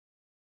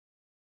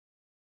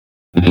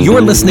You're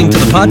listening to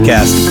the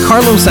podcast,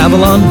 Carlos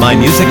Avalon, My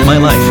Music, My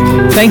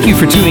Life. Thank you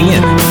for tuning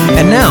in.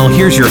 And now,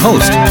 here's your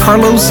host,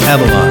 Carlos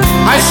Avalon.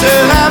 I should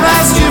have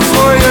asked you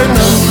for your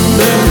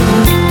number,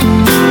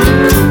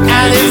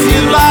 and if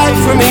you'd like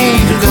for me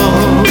to go,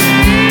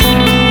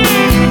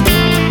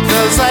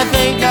 'cause I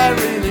think I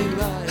really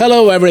like.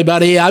 Hello,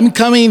 everybody. I'm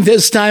coming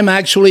this time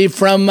actually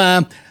from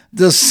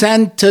the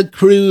Santa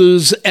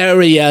Cruz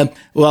area,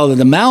 well,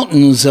 the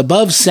mountains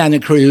above Santa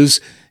Cruz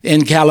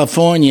in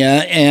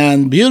California,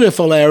 and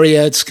beautiful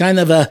area. It's kind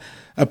of a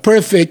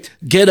perfect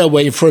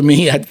getaway for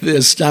me at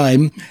this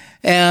time.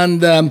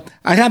 And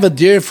I have a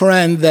dear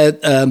friend that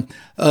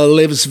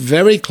lives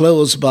very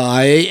close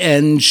by,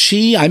 and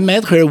I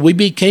met her. We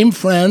became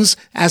friends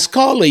as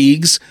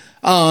colleagues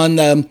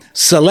on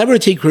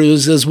celebrity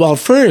cruises. Well,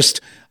 first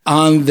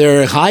on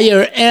their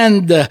higher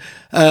end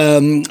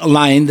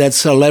line that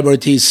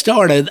Celebrity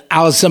started,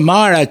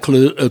 Azamara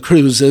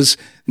Cruises.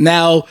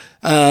 Now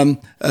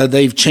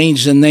they've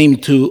changed the name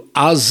to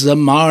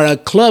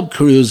Azamara Club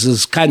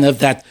Cruises, kind of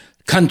that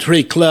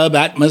country club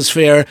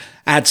atmosphere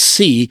at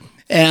sea.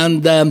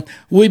 And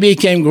we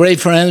became great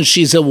friends.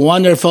 She's a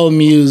wonderful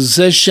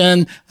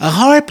musician, a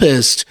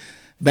harpist.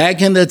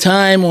 Back in the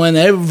time when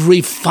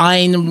every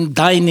fine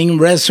dining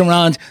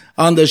restaurant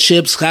on the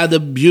ships had a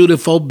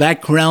beautiful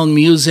background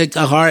music,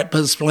 a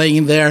harpist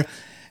playing there.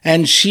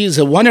 And she's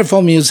a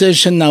wonderful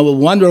musician, now a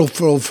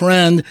wonderful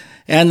friend.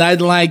 And I'd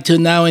like to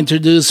now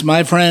introduce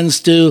my friends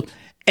to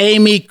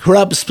Amy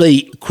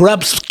Krupski.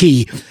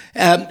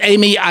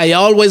 Amy, I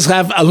always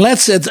have,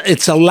 unless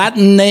it's a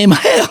Latin name,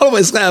 I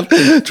always have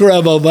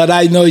trouble, but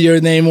I know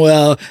your name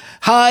well.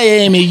 Hi,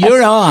 Amy,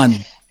 you're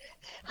on.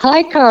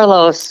 Hi,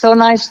 Carlos. So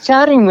nice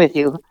chatting with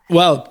you.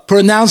 Well,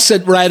 pronounce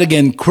it right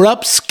again,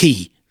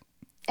 Krupski.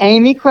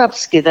 Amy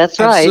Krupski, that's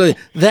right. Absolutely.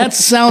 That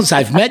sounds,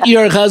 I've met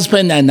your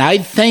husband, and I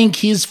think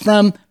he's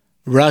from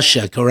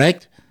Russia,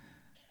 correct?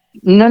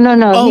 No.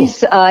 Oh.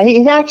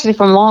 He's actually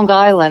from Long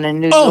Island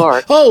in New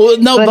York.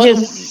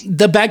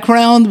 The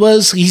background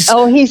was he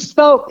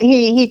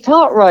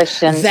taught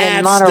Russian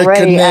in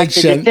Monterey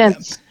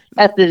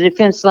at the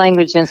Defense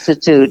Language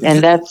Institute,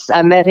 and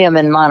I met him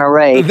in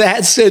Monterey.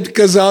 That's it,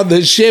 because on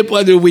the ship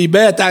when we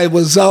met, I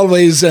was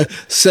always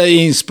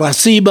saying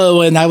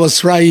spasibo, and I was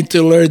trying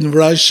to learn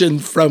Russian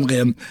from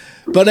him.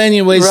 But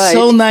anyway, right.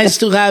 So nice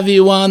to have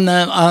you on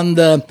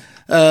the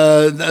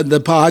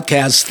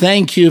podcast.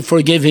 Thank you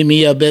for giving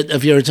me a bit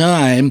of your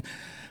time.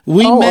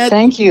 We met.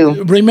 Thank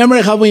you.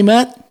 Remember how we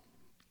met?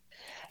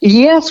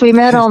 Yes, we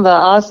met on the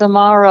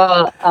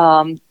Azamara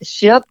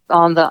ship,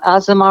 on the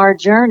Azamara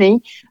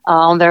journey,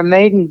 on their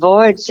maiden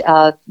voyage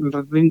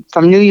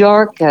from New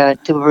York to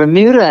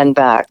Bermuda and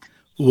back.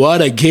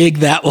 What a gig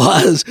that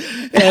was.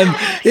 And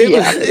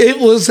it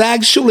was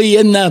actually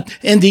in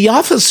the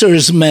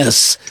officers'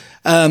 mess.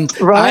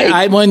 Right.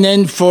 I went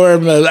in for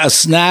a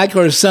snack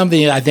or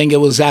something. I think it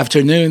was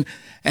afternoon.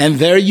 And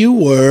there you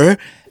were.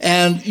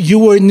 And you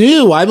were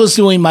new. I was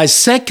doing my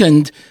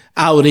second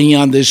outing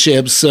on the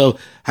ship. So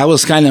I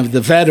was kind of the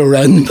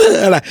veteran.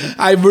 But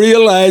I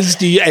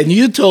realized, and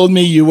you told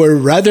me you were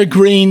rather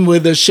green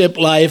with the ship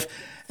life.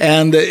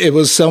 And it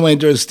was so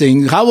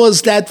interesting. How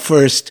was that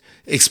first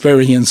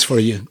experience for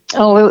you?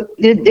 Oh,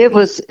 it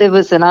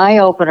was an eye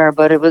opener,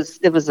 but it was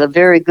a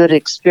very good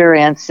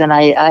experience, and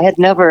I had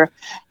never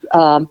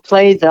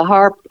played the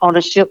harp on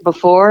a ship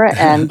before,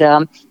 and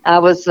I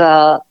was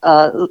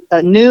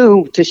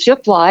new to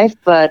ship life,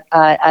 but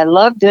I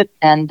loved it.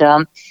 And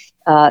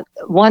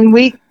 1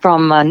 week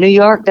from New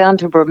York down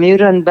to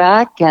Bermuda and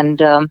back,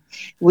 and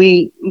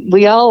we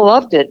all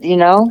loved it. You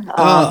know,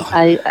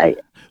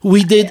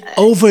 we did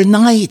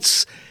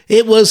overnights.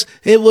 It was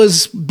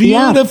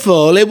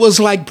beautiful. Yeah. It was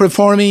like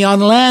performing on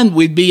land.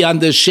 We'd be on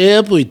the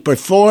ship, we'd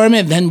perform,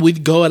 and then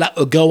we'd go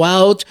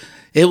out.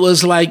 It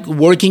was like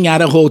working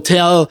at a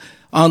hotel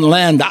on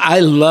land. I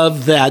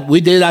love that.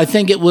 We did, I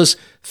think it was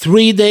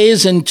 3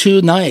 days and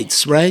 2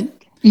 nights, right?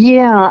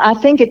 Yeah, I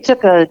think it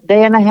took a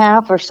day and a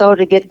half or so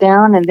to get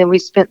down, and then we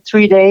spent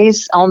 3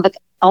 days on the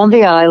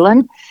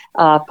island.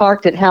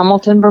 Parked at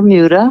Hamilton,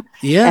 Bermuda,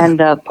 and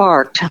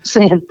parked. I'm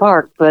saying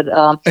parked, but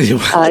it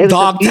was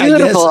a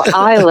beautiful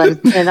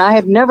island, and I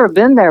had never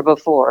been there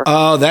before.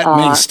 Oh, that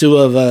makes two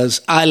of us.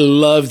 I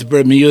loved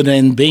Bermuda,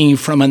 and being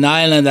from an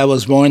island, I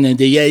was born in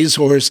the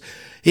Azores.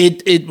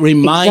 It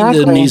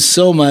reminded me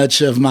so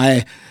much of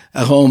my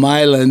home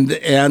island.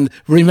 And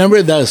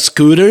remember the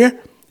scooter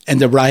and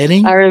the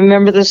riding? I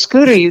remember the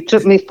scooter. You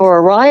took me for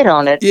a ride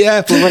on it.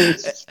 Yeah. When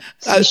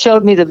you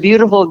showed me the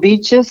beautiful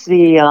beaches,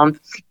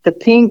 the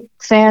pink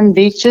sand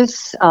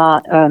beaches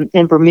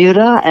in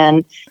Bermuda,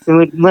 and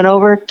we went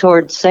over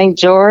towards St.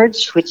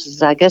 George, which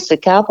is, I guess, the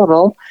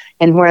capital,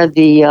 and where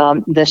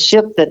the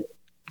ship that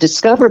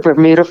discovered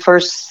Bermuda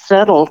first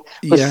settled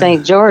was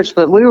St. George,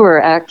 but we were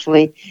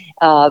actually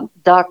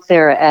docked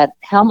there at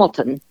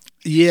Hamilton.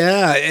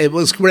 Yeah, it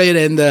was great.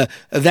 And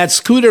that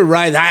scooter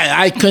ride,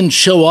 I couldn't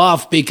show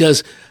off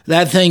because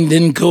that thing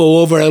didn't go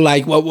over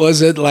like, what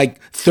was it,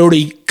 like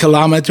 30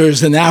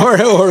 kilometers an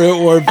hour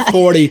or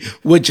 40,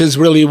 which is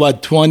really,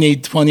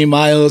 20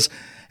 miles.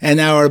 an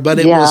hour, but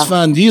it Yeah. was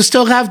fun. Do you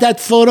still have that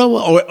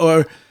photo,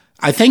 or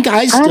I think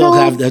I still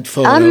have that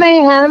photo. I may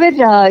have it.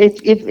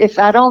 If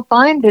I don't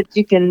find it,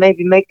 you can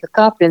maybe make a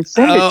copy and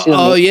send it to me.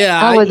 Oh yeah,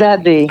 How would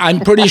that be? I'm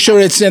pretty sure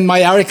it's in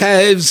my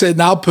archives,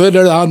 and I'll put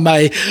it on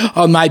my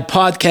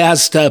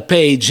podcast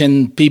page,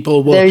 and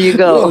people will There you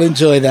go. will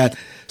enjoy that.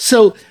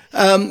 So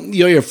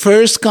your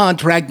first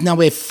contract. Now,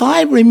 if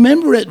I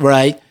remember it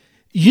right,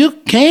 you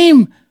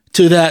came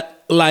to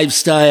that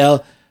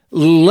lifestyle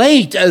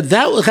late.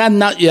 That had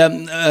not yet.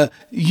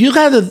 You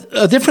had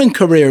a different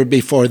career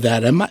before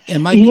that. Am I?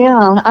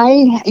 Yeah,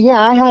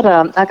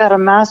 I got a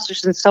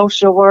master's in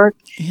social work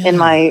in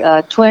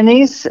my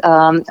 20s,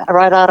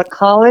 right out of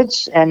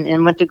college,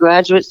 and went to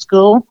graduate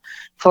school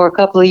for a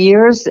couple of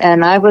years,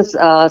 and I was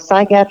a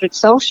psychiatric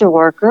social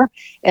worker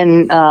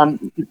in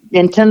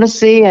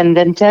Tennessee and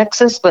then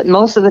Texas, but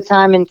most of the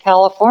time in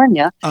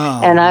California.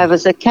 Oh. And I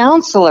was a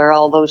counselor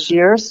all those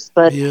years.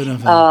 But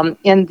Beautiful.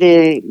 in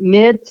the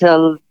mid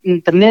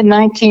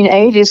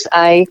 1980s,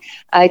 I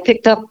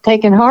picked up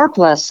taking harp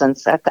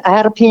lessons. I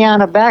had a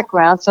piano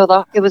background,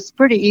 so it was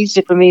pretty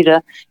easy for me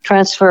to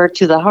transfer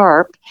to the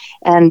harp.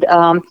 And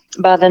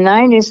by the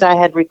 90s, I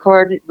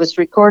was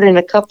recording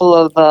a couple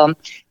of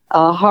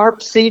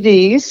harp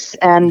CDs,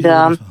 and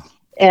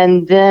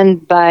then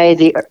by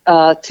the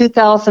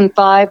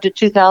 2005 to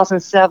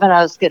 2007,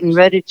 I was getting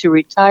ready to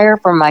retire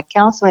from my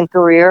counseling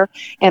career,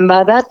 and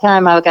by that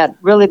time, I got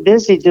really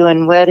busy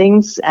doing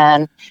weddings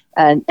and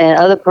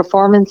other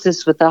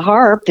performances with the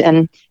harp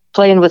and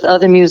playing with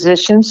other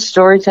musicians,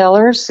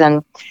 storytellers,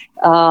 and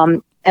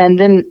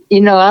then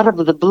out of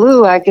the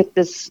blue, I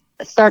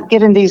start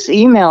getting these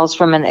emails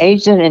from an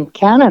agent in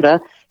Canada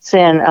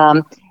saying,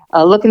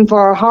 looking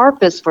for a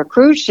harpist for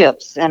cruise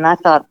ships. And I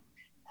thought,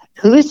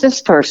 who is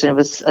this person? It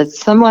was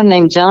someone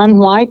named John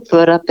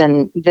Whitefoot up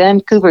in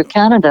Vancouver,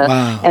 Canada.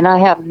 Wow. And I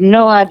have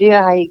no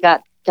idea how he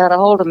got a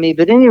hold of me.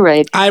 But at any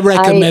rate, I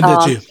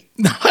recommended you.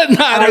 Not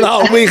at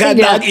all. We had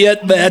not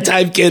yet met.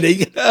 I'm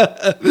kidding.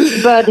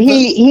 But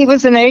he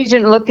was an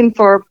agent looking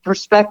for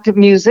prospective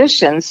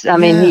musicians. I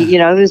mean, he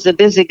was a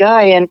busy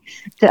guy, and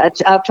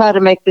I'll try to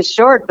make this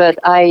short. But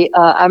I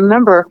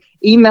remember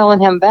emailing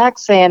him back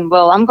saying,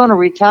 "Well, I'm going to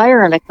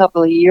retire in a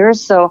couple of years,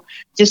 so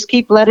just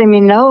keep letting me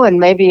know, and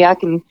maybe I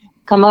can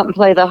come up and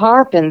play the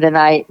harp." And then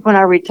when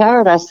I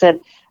retired, I said,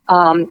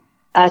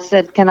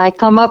 "Can I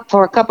come up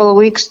for a couple of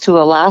weeks to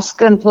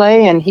Alaska and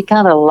play?" And he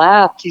kind of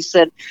laughed. He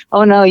said,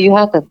 "Oh no, you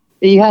have to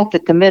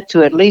commit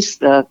to at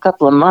least a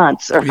couple of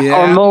months or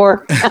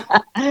more."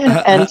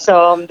 And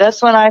so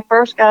that's when I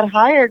first got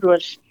hired,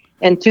 was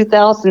in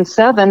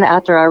 2007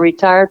 after I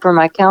retired from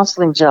my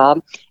counseling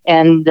job,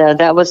 and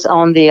that was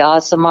on the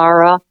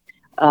Asamara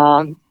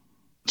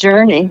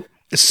journey.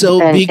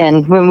 So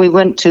and when we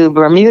went to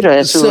Bermuda,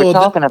 as we were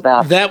talking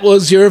about. That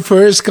was your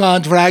first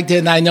contract,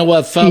 and I know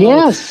a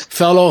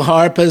fellow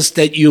harpist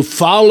that you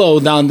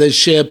followed on the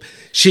ship.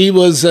 She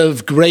was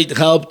of great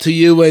help to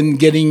you in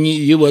getting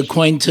you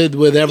acquainted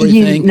with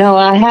everything.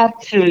 I had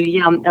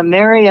to,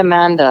 Mary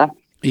Amanda.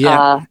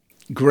 Yeah,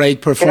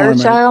 great performer.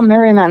 Fairchild,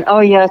 Mary Amanda. Oh,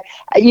 yeah.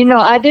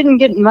 I didn't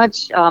get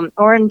much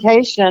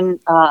orientation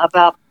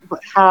about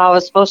how I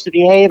was supposed to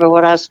behave or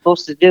what I was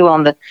supposed to do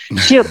on the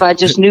ship. I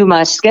just knew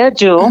my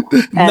schedule,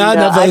 and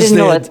I didn't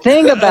know a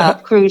thing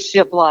about cruise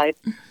ship life.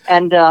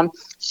 And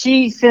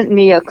she sent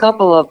me a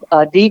couple of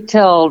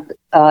detailed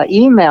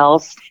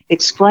emails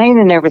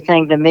explaining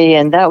everything to me,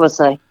 and that was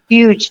a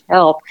huge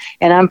help.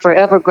 And I'm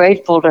forever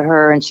grateful to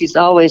her, and she's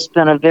always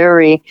been a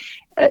very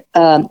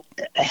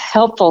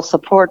helpful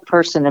support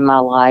person in my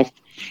life.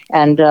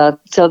 And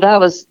so that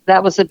was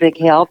a big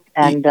help,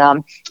 and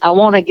I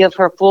want to give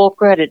her full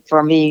credit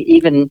for me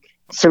even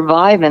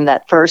surviving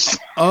that first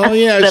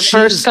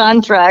first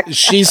contract.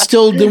 She's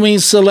still doing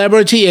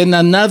celebrity in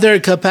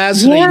another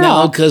capacity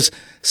now, because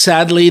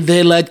sadly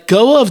they let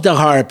go of the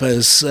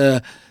harpists.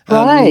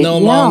 No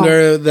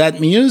longer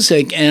that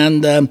music,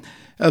 and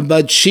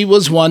but she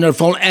was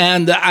wonderful,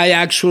 and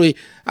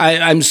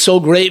I'm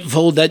so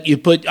grateful that you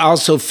put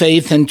also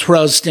faith and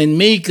trust in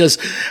me, because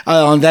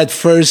on that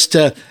first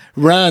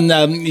run,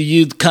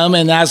 you'd come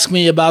and ask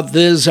me about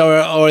this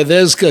or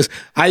this, because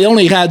I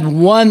only had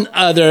one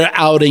other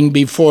outing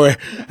before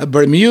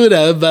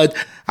Bermuda, but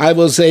I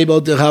was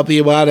able to help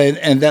you out,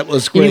 and that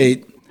was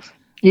great.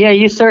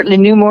 You certainly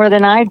knew more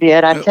than I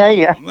did, I tell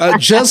you.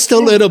 Just a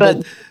little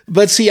bit.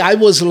 But see, I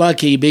was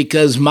lucky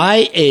because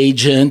my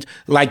agent,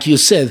 like you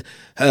said,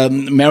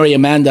 Mary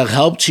Amanda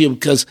helped you,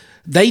 because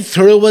they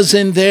threw us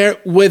in there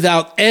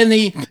without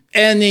any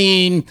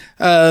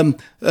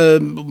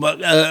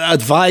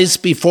advice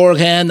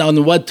beforehand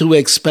on what to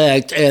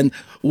expect. And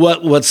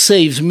what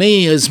saves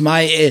me is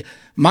my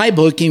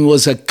booking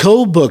was a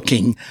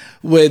co-booking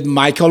with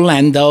Michael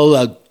Lando,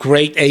 a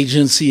great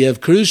agency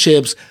of cruise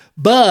ships,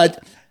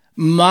 but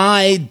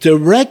my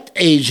direct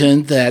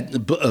agent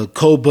that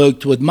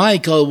co-booked with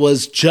Michael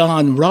was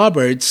John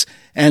Roberts,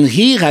 and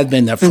he had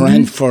been a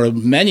friend for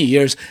many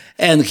years,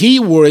 and he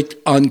worked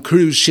on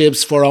cruise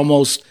ships for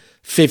almost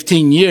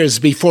 15 years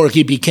before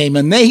he became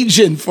an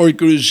agent for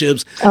cruise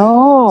ships.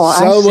 Oh,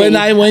 so when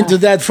I went to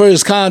that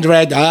first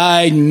contract,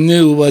 I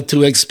knew what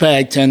to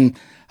expect, and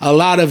a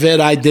lot of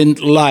it I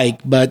didn't like,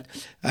 but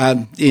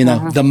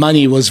the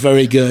money was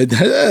very good.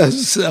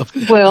 So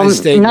well,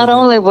 not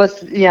only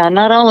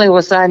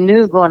was I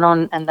new going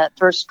on that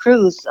first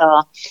cruise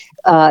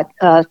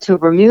to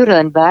Bermuda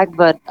and back,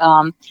 but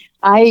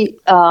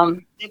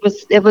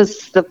it was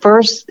the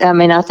first. I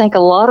mean, I think a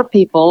lot of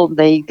people,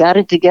 they got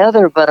it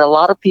together, but a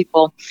lot of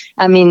people,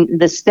 I mean,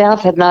 the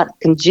staff had not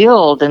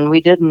congealed, and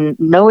we didn't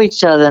know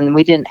each other, and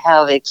we didn't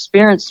have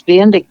experience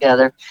being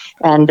together.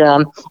 And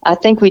I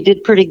think we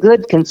did pretty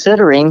good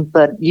considering.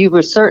 But you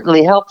were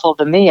certainly helpful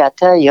to me, I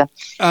tell you.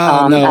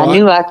 I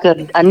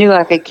knew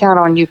I could count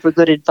on you for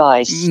good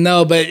advice.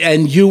 No, but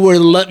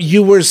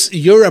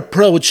your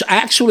approach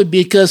actually,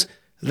 because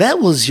that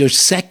was your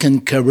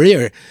second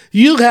career.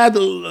 You had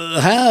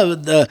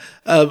a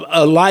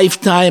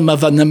lifetime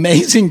of an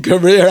amazing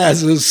career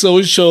as a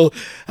social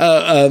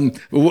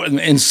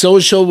in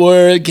social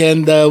work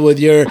and with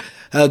your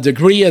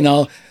degree and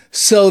all.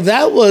 So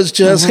that was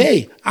just,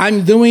 hey,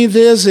 I'm doing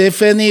this.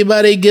 If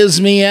anybody gives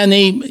me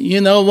any,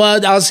 you know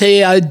what, I'll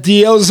say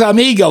adios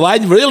amigo. I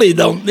really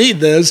don't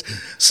need this.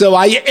 So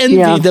I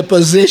envy the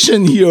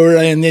position you're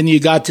in, and you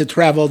got to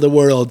travel the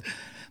world.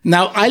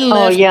 Now I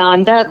left. Oh yeah,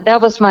 and that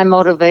was my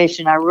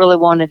motivation. I really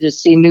wanted to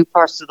see new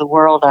parts of the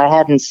world I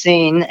hadn't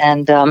seen,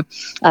 and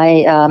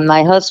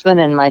my husband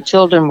and my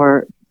children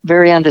were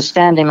very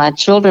understanding. My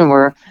children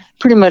were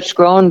pretty much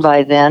grown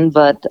by then,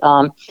 but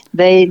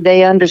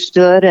they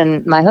understood,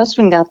 and my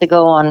husband got to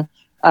go on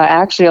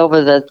actually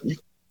over the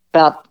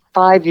about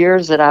 5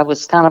 years that I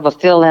was kind of a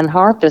fill-in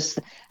harpist.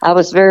 I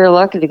was very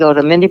lucky to go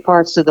to many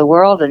parts of the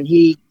world, and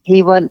he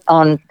went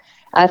on.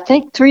 I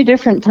think 3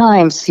 different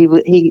times he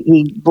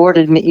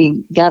boarded me.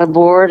 He got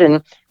aboard,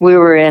 and we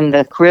were in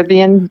the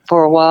Caribbean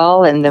for a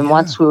while, and then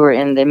once we were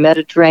in the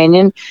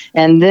Mediterranean,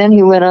 and then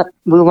he went up.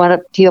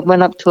 He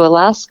went up to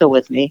Alaska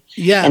with me,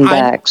 and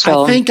back.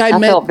 So I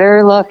felt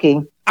very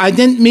lucky. I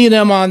didn't meet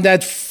him on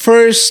that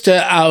first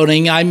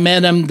outing. I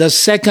met him the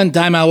second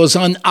time I was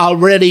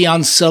already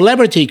on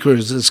Celebrity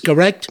Cruises.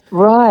 Correct?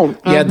 Right.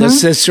 Yeah, the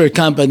sister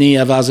company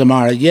of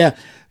Azamara. Yeah,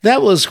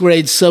 that was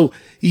great. So.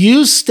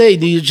 You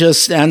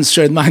just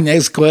answered my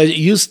next question.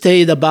 You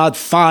stayed about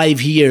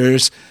 5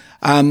 years.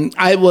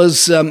 I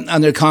was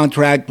under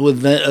contract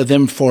with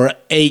them for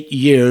 8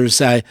 years.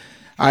 I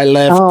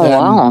left. Oh,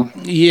 wow.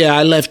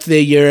 I left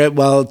the year,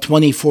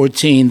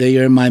 2014, the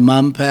year my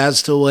mom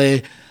passed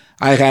away.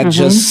 I had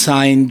just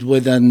signed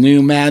with a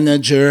new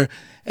manager.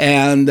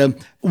 And,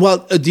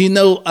 do you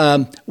know,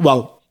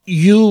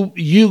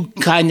 You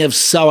kind of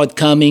saw it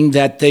coming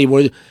that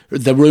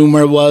the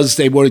rumor was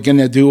they were going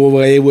to do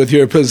away with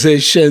your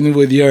position,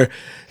 with your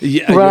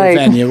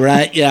venue,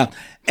 right? Yeah.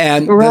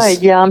 And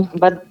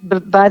But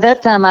by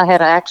that time I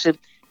had actually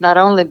not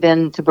only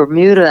been to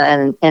Bermuda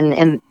and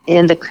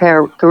in the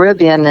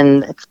Caribbean and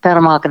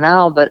Panama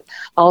Canal, but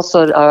also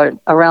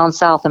around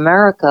South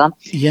America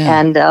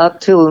and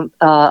up to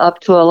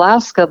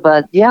Alaska.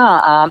 But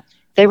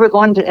they were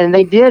going to, and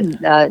they did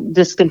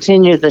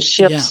discontinue the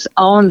ships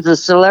on the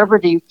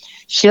Celebrity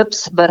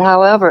ships, but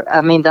however,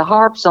 I mean the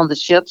harps on the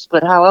ships,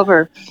 but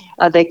however,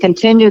 they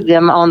continued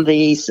them on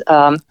the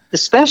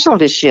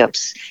specialty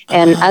ships.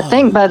 And I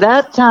think by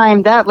that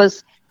time,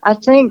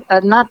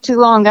 not too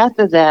long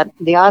after that,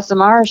 the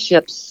Azamara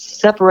ships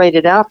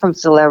separated out from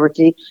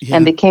Celebrity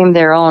and became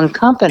their own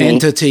company.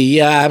 Entity,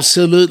 yeah,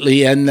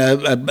 absolutely. And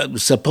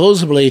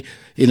supposedly,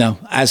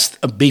 as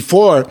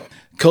before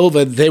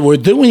COVID, they were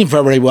doing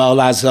very well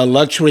as a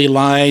luxury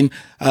line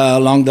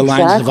along the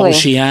lines of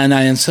Oceania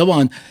and so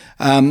on.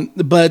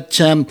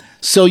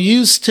 So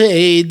you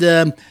stayed.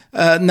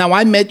 Now,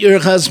 I met your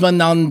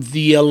husband on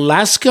the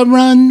Alaska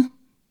run.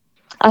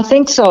 I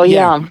think so,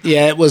 yeah.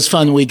 Yeah, it was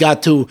fun. We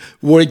got to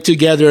work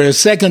together a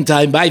second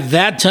time. By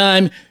that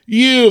time,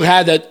 you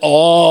had it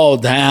all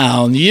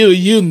down.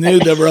 You knew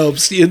the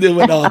ropes. You knew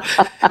it all.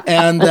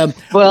 And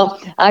well,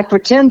 I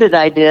pretended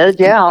I did,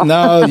 yeah.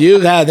 No,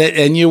 you had it,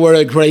 and you were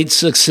a great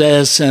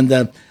success, and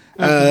the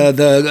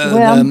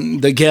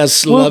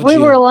guests loved you. We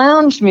were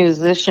lounge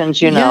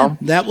musicians, you know.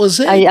 That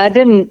was it. I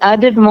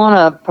didn't want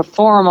to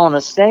perform on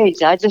a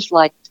stage. I just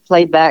liked to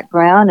play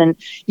background and,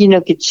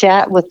 could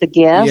chat with the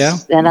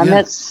guests. And I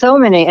met so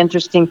many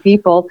interesting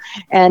people.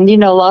 And,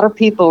 a lot of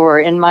people were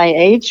in my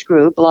age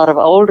group, a lot of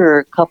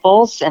older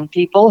couples and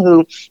people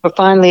who were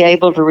finally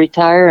able to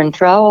retire and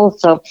travel.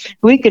 So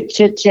we could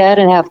chit chat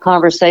and have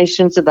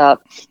conversations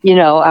about,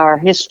 our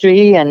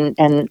history and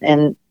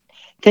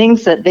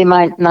things that they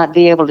might not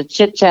be able to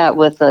chit chat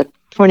with a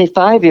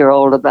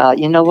 25-year-old about.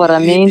 You know what I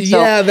mean?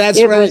 Yeah,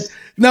 that's right.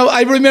 No,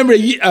 I remember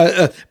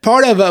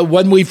part of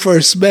when we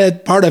first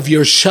met, part of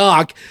your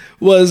shock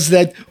was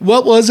that,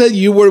 what was it?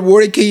 You were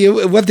working,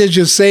 what did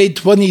you say,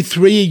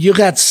 23? You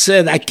got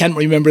said, I can't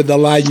remember the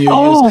line you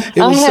used.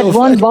 I had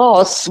one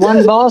boss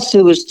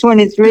who was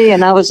 23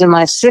 and I was in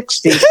my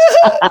 60s.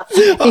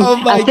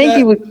 I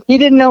think he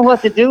didn't know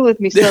what to do with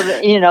me, so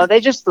that,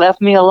 they just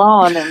left me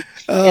alone.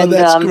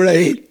 That's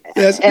great.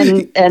 Yes.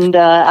 and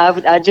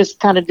I just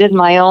kind of did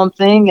my own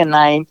thing, and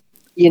I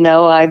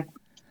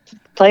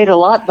played a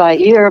lot by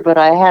ear, but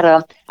I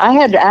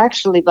had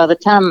actually, by the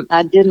time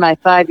I did my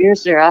 5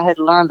 years there, I had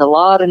learned a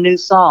lot of new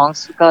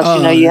songs because,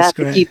 you have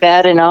to keep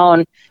adding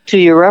on to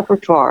your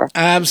repertoire.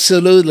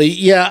 Absolutely.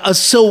 Yeah.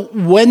 So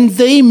when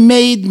they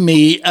made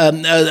me,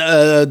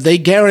 they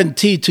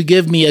guaranteed to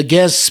give me a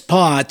guest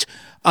spot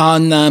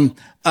on,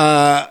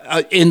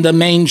 in the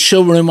main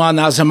showroom on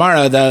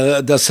Azamara,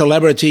 the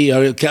celebrity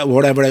or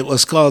whatever it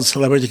was called,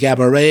 Celebrity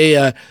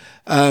Cabaret,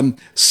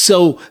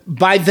 so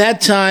by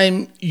that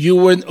time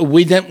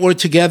we didn't work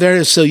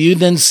together, so you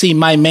didn't see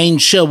my main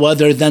show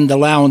other than the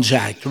lounge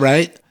act,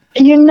 right?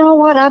 You know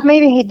what?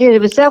 Maybe he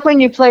did. Was that when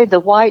you played the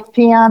white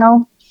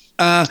piano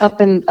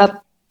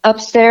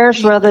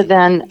upstairs rather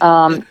than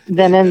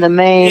in the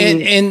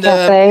main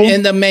cafe?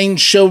 In the main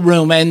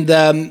showroom and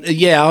on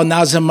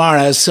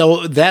Azamara.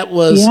 So that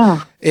was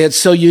it.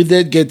 So you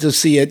did get to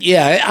see it.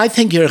 Yeah, I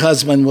think your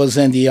husband was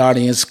in the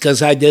audience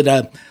because I did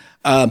a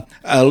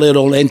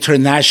little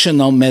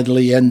international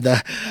medley, and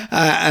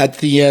at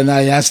the end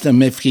I asked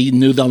him if he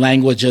knew the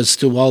languages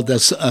to all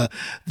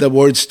the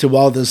words to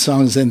all the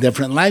songs in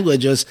different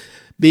languages.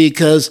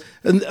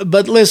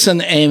 But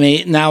listen,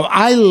 Amy, now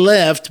I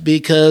left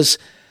because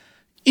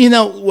you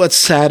know what's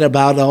sad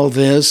about all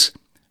this?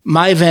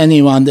 My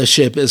venue on the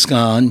ship is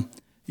gone.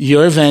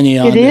 Your venue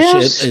on the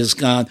ship is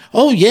gone.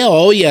 Oh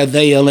yeah,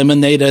 they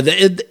eliminated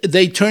it.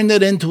 They turned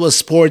it into a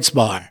sports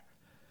bar.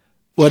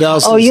 What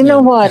else? Oh, you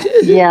know what?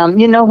 Yeah,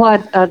 you know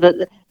what?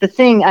 The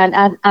thing,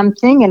 and I'm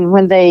thinking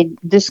when they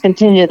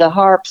discontinue the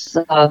harps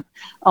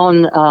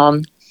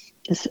on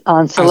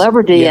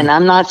Celebrity, and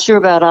I'm not sure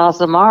about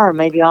Azamara,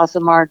 maybe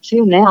Azamara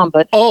too now,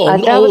 but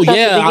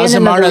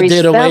Azamara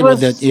did away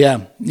with it.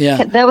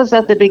 Yeah. That was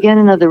at the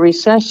beginning of the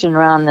recession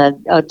around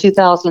the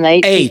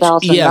 2008,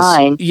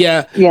 2009.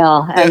 Yes,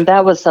 and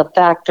that was a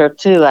factor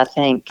too, I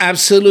think.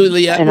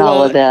 Absolutely. And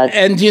all of that.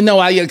 And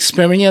I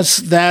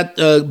experienced that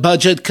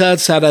budget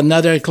cuts at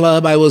another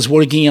club. I was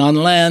working on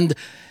land,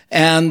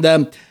 and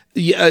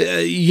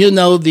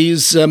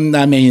these. I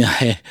mean,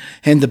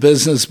 in the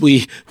business,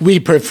 we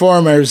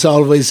performers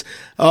always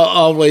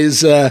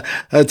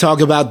talk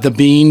about the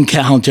bean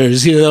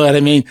counters. You know what I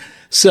mean?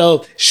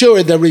 So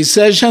sure, the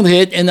recession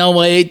hit in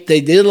 2008.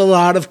 They did a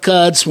lot of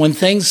cuts. When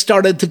things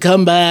started to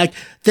come back,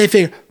 they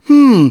figured,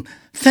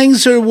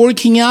 things are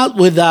working out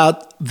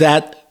without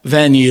that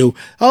venue.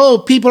 Oh,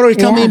 people are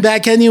coming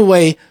back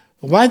anyway.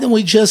 Why don't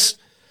we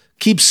just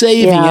keep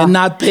saving and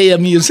not pay a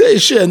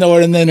musician or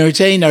an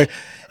entertainer?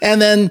 And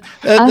then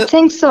I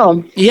think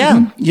so.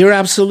 Yeah, you're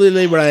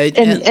absolutely right.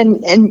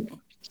 And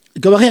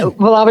go ahead.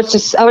 Well, I was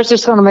just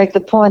going to make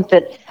the point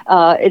that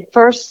it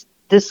first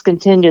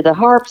discontinued the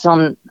harps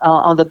on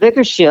the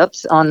bigger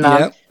ships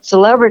on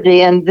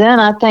Celebrity, and then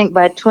I think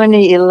by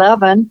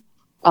 2011,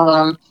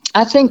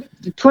 I think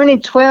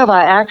 2012,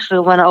 I actually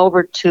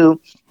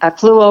I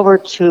flew over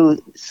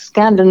to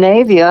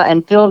Scandinavia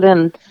and filled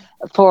in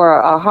for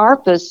a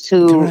harpist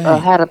who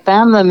had a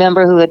family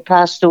member who had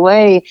passed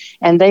away,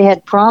 and they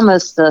had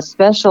promised a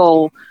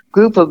special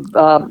group of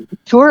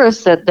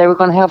tourists that they were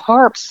going to have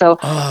harps. So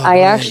I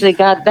actually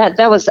got that.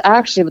 That was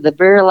actually the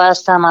very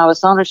last time I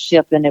was on a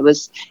ship, and it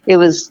was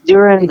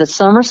during the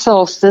summer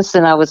solstice,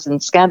 and I was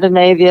in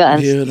Scandinavia,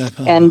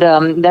 and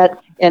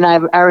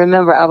I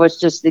remember I was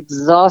just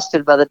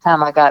exhausted by the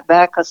time I got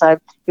back because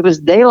it was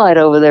daylight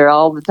over there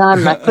all the time,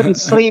 and I couldn't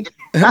sleep.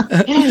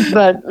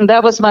 But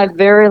that was my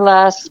very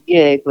last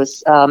gig,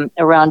 was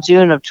around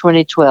June of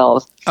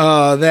 2012.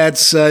 Oh,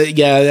 that's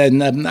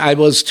and I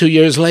was 2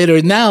 years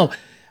later. Now,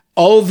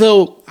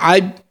 although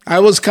I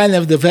was kind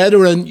of the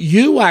veteran,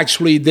 you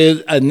actually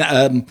did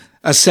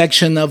a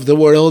section of the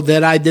world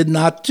that I did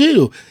not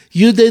do.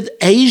 You did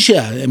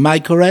Asia, am I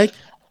correct?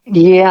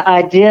 Yeah,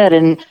 I did,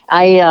 and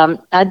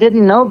I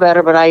didn't know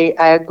better, but I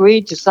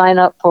agreed to sign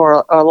up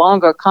for a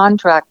longer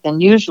contract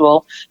than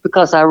usual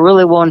because I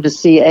really wanted to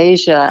see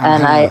Asia,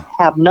 and I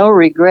have no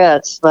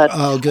regrets. But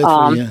good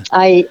for you.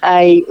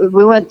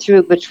 We went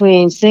through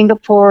between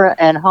Singapore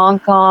and Hong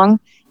Kong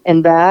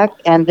and back,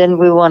 and then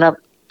we went up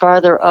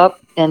farther up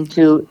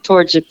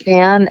toward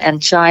Japan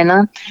and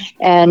China,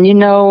 and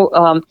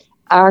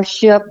our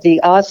ship,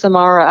 the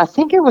Azamara, I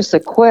think it was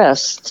the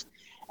Quest.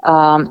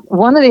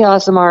 One of the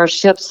Azamara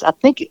ships, I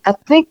think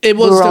it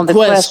was we were on the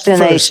Quest in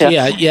first.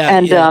 Asia.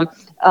 And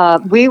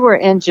we were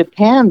in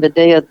Japan the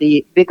day of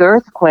the big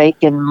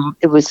earthquake, and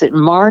it was in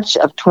March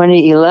of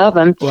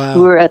 2011. Wow.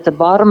 We were at the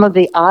bottom of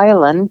the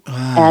island,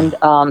 and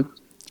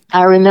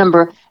I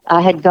remember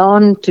I had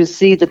gone to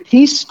see the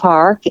Peace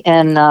Park,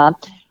 and I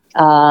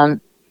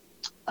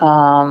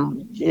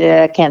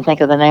can't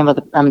think of the name of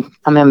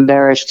I'm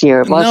embarrassed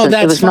here. It wasn't.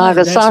 It was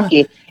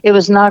Nagasaki. It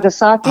was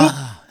Nagasaki.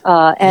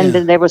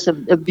 There was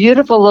a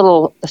beautiful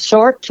little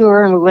short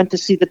tour, and we went to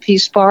see the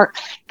Peace Park.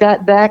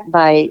 Got back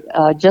by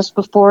just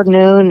before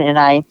noon, and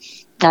I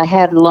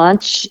had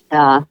lunch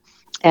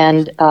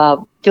and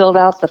filled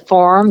out the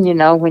form.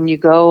 When you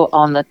go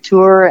on the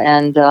tour,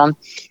 and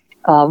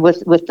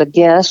with the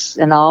guests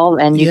and all,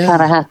 and you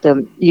kind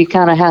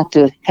of have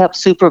to help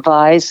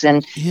supervise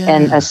and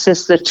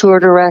assist the tour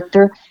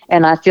director.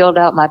 And I filled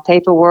out my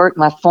paperwork,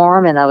 my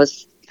form, and I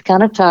was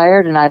kind of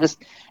tired, and I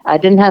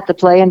didn't have to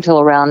play until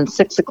around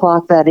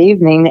 6:00 that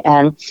evening,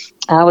 and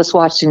I was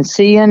watching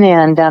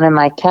CNN down in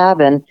my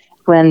cabin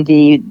when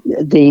the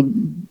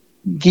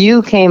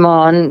view came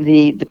on,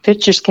 the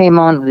pictures came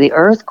on of the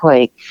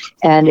earthquake,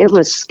 and it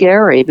was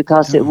scary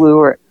because we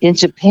were in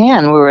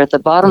Japan. We were at the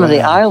bottom of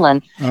the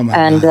island,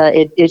 and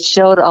it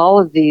showed all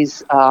of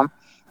these,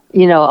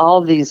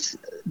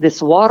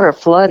 this water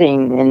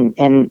flooding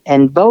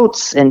and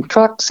boats and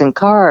trucks and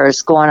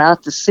cars going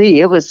out to sea.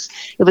 It was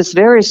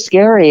very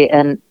scary.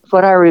 And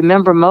what I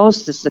remember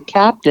most is the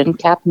Captain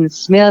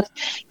Smith,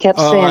 kept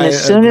saying,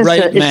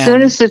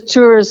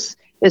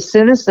 as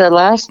soon as the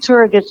last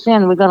tour gets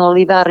in, we're going to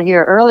leave out of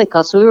here early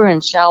because we were in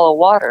shallow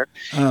water.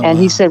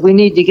 He said, we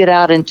need to get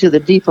out into the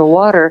deeper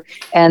water.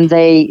 And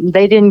they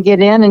didn't get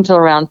in until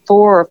around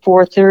 4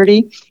 or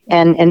 4:30.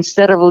 And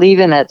instead of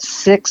leaving at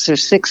 6 or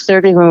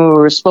 6:30 when we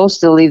were supposed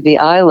to leave the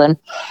island,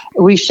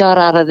 we shot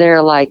out of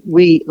there like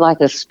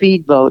a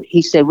speedboat.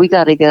 He said, we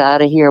got to get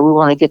out of here. We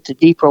want to get to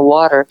deeper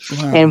water.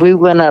 Wow. And we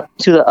went up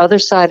to the other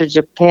side of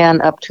Japan,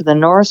 up to the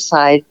north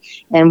side.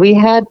 And we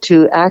had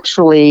to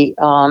actually...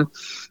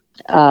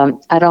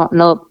 I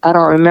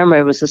don't remember.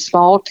 It was a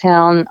small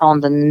town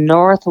on the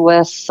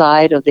northwest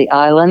side of the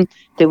island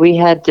that we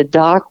had to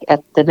dock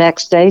at the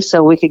next day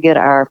so we could get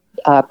our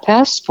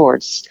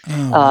passports.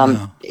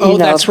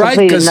 That's right,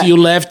 because you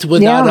left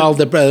without all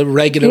the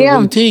regular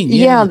routine.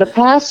 Yeah, the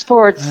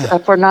passports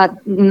for not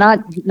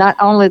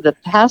only the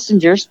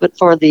passengers but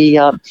for the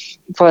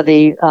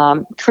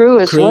crew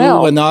as well.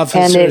 Crew and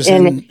officers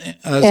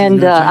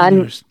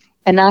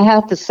and I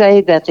have to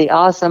say that the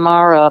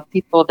Asamara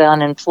people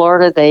down in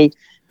Florida,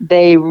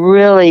 they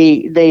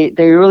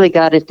really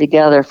got it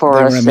together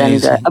for us,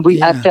 amazing.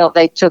 And I felt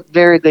they took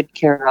very good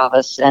care of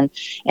us. And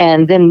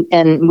then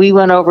we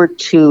went over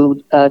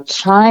to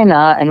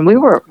China, and we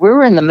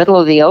were in the middle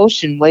of the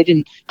ocean,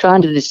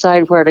 trying to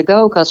decide where to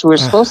go because we were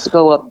supposed to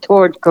go up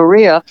toward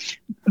Korea,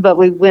 but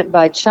we went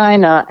by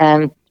China,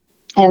 and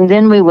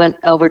then we went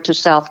over to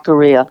South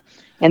Korea.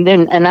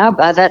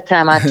 By that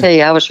time, I tell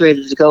you, I was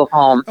ready to go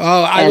home.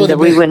 I would have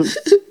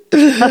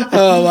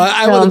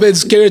been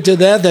scared to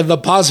death of a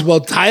possible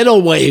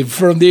tidal wave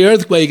from the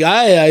earthquake.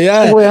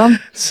 Well,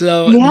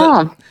 so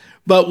yeah.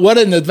 But what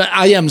an adventure!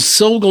 I am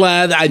so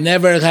glad I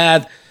never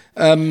had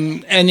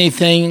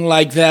anything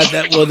like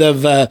that would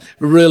have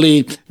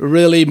really,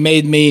 really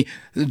made me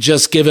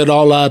just give it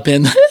all up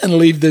and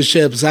leave the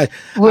ships. I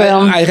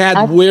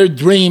had weird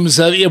dreams.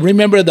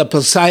 Remember the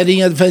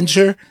Poseidon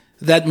Adventure?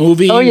 That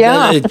movie,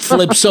 it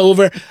flips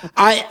over.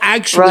 I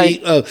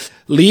actually,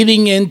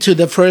 leading into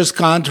the first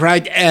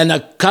contract and a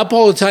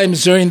couple of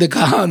times during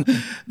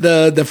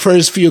the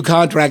first few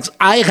contracts,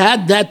 I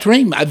had that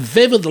dream. I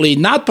vividly,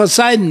 not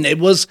Poseidon, it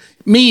was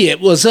me, it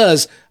was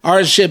us,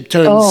 our ship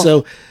turned. Oh.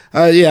 So,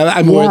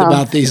 I'm worried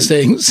about these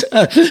things.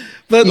 But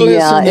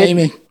listen,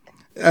 Amy.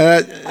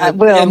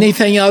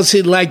 Anything else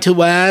you'd like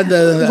to add?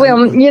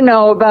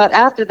 About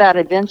after that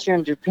adventure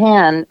in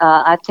Japan,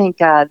 I think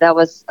that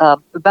was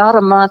about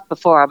a month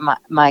before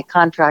my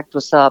contract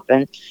was up.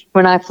 And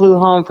when I flew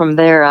home from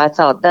there, I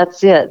thought,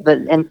 that's it.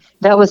 And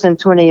that was in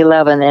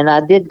 2011. And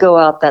I did go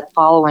out that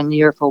following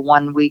year for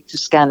 1 week to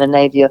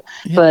Scandinavia.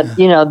 Yeah. But,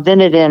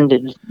 then it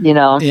ended,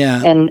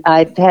 And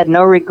I had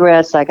no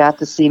regrets. I got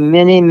to see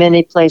many,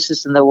 many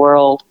places in the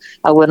world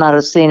I would not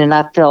have seen. And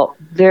I felt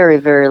very,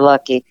 very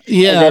lucky.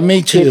 Yeah,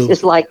 me too.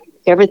 It's like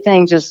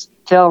everything just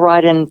fell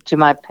right into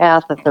my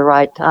path at the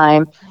right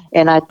time,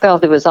 and I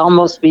felt it was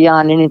almost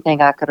beyond anything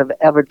I could have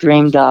ever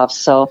dreamed of.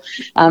 So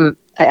I'm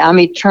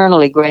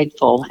eternally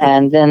grateful.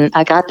 And then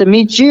I got to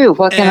meet you.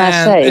 What can I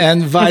say?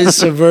 And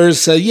vice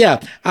versa. Yeah,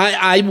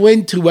 I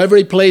went to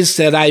every place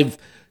that I've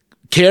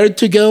cared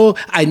to go.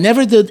 I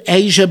never did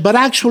Asia, but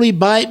actually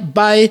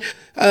by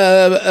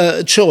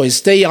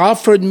choice. They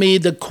offered me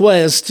the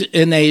quest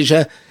in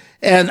Asia.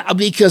 And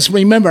because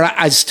remember,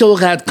 I still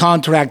had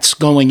contracts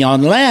going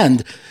on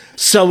land.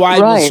 So I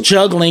was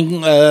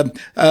juggling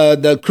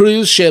the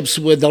cruise ships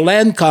with the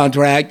land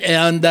contract.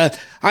 And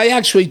I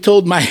actually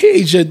told my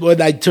agent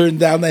when I turned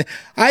down,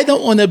 I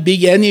don't want to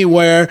be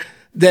anywhere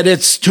that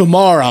it's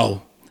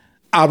tomorrow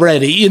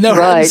already. You know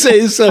what I'm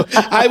saying? So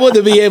I want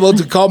to be able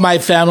to call my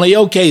family,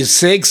 okay,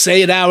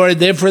 6-8 hour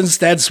difference,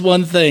 that's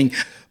one thing.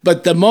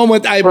 But the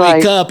moment I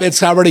wake up,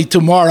 it's already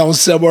tomorrow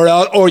somewhere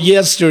else or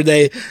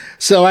yesterday.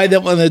 So I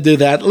don't want to do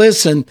that.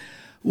 Listen,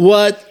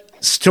 what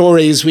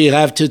stories we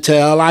have to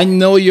tell. I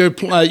know you're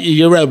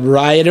a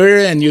writer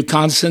and you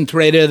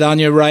concentrated on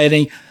your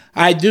writing.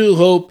 I do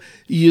hope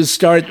you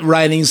start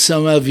writing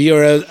some of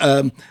your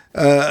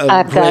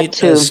great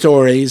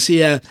stories.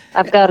 Yeah,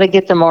 I've got to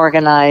get them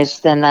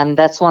organized, and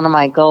that's one of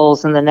my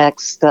goals in the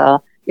next.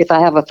 If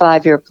I have a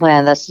 5-year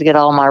plan, that's to get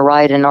all my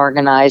writing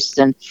organized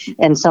and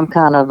in some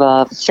kind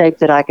of shape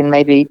that I can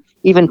maybe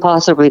even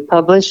possibly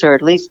publish or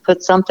at least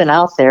put something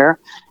out there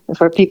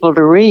for people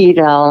to read,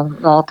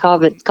 I'll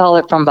call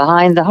it From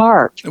Behind the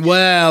Harp.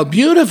 Well,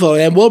 beautiful,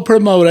 and we'll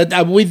promote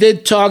it. We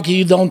did talk.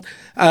 You don't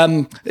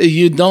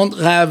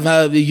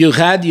have. You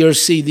had your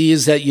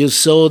CDs that you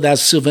sold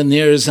as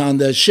souvenirs on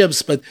the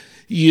ships, but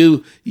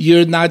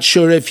you're not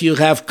sure if you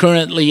have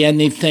currently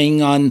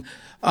anything on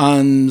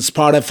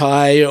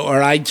Spotify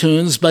or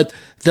iTunes, but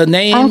the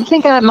name. I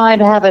think I might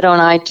have it on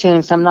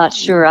iTunes. I'm not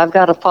sure. I've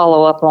got to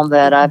follow up on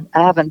that. I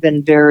haven't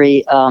been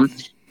very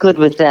good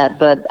with that,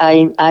 but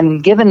I'm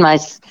given my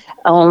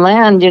own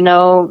land. A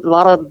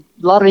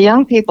lot of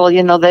young people,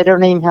 they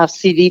don't even have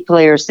CD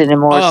players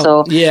anymore.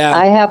 Oh, yeah.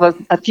 I have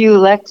a few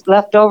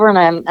left over,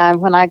 and I'm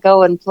when I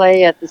go and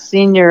play at the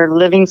senior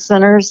living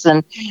centers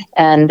and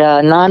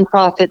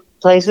nonprofit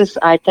places,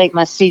 I take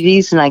my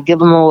CDs and I give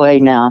them away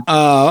now.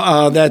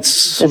 Oh, that's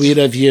sweet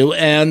of you.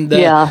 And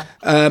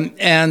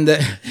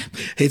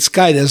it's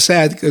kind of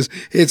sad because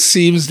it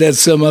seems that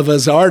some of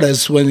us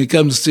artists, when it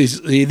comes to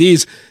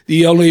CDs,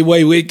 the only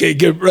way we can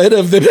get rid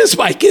of them is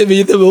by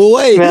giving them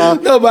away. Well,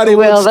 Nobody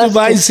wants to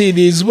buy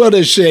CDs. What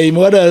a shame.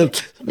 What a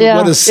sin.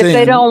 If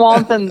they don't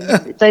want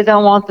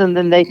them,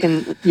 then they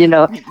can.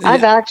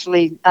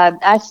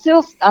 I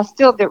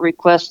still get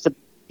requests to.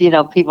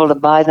 People to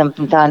buy them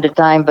from time to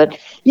time, but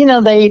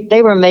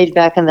they were made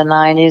back in the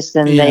 90s,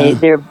 and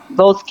they're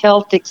both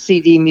Celtic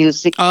CD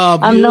music. Oh,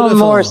 I'm known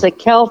more as a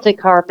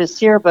Celtic harpist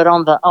here, but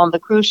on the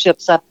cruise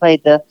ships I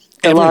played the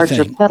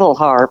larger pedal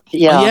harp.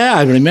 Yeah,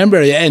 I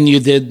remember, and you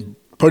did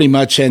pretty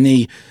much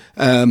any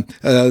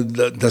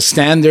the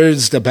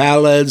standards, the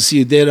ballads.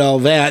 You did all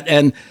that,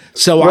 and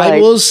so right. I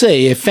will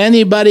say, if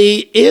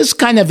anybody is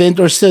kind of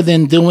interested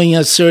in doing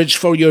a search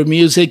for your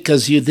music,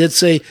 because you did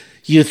say.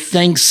 You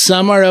think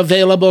some are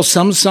available,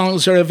 some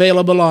songs are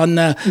available on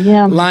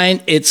line.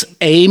 It's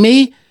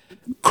Amy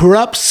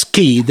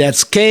Krupski.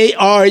 That's Krupsky,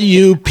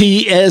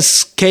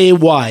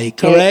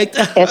 correct?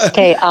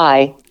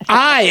 S-K-I.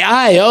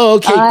 Oh,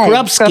 okay,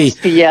 Krupski.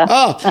 Yeah.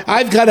 Oh,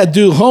 I've got to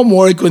do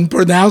homework when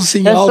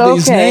pronouncing all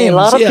these names. A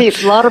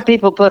lot of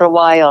people put a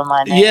Y on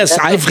my name. Yes,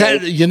 I've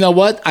had. You know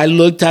what? I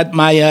looked at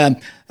my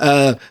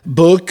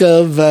book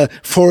of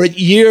for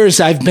years.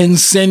 I've been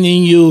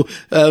sending you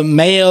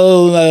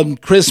mail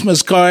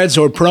Christmas cards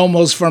or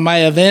promos for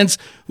my events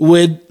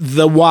with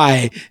the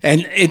Y,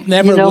 and it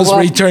never was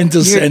returned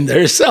to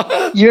sender. So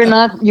you're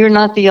not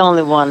the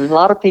only one. A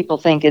lot of people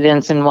think it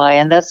ends in Y,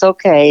 and that's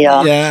okay.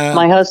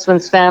 My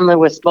husband's family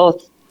was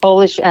both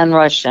Polish and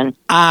Russian.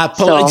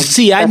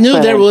 See, I knew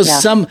there was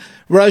some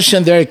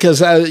Russian there because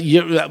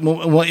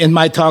in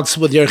my talks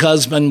with your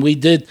husband,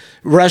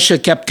 Russia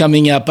kept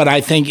coming up, but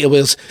I think it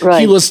was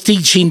he was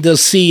teaching the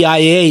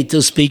CIA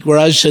to speak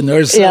Russian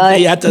or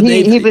something.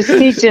 He was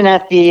teaching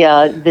at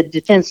the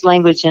Defense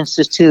Language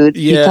Institute.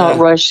 He taught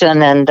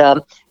Russian, and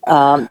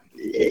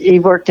he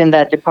worked in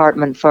that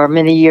department for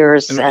many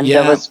years, and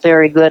was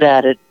very good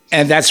at it.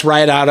 And that's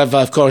right out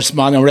of course,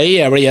 Monterey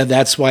area.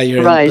 That's why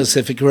you're in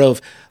Pacific Grove.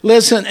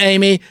 Listen,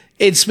 Amy,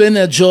 it's been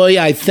a joy.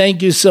 I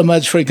thank you so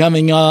much for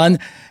coming on.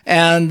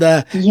 And,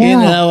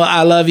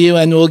 I love you,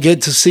 and we'll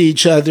get to see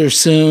each other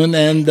soon.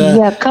 And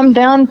come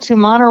down to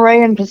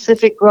Monterey and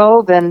Pacific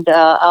Grove, and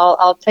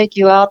I'll take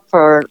you out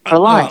for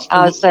lunch.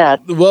 How's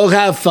that? We'll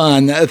have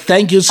fun.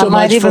 Thank you so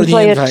much for the invite. I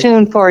might even play a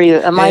tune for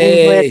you. I might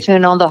even play a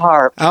tune on the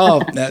harp.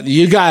 Oh,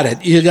 you got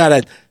it. You got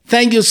it.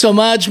 Thank you so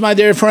much, my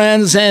dear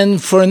friends.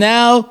 And for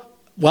now,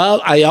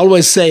 well, I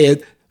always say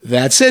it.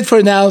 That's it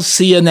for now.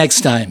 See you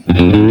next time.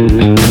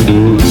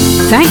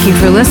 Thank you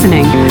for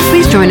listening.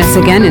 Please join us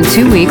again in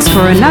 2 weeks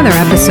for another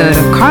episode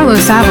of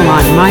Carlos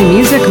Avalon, My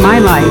Music, My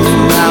Life.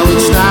 Now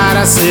each night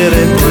I sit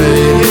and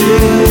pray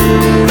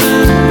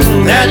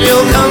that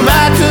you'll come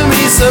back to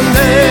me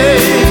someday.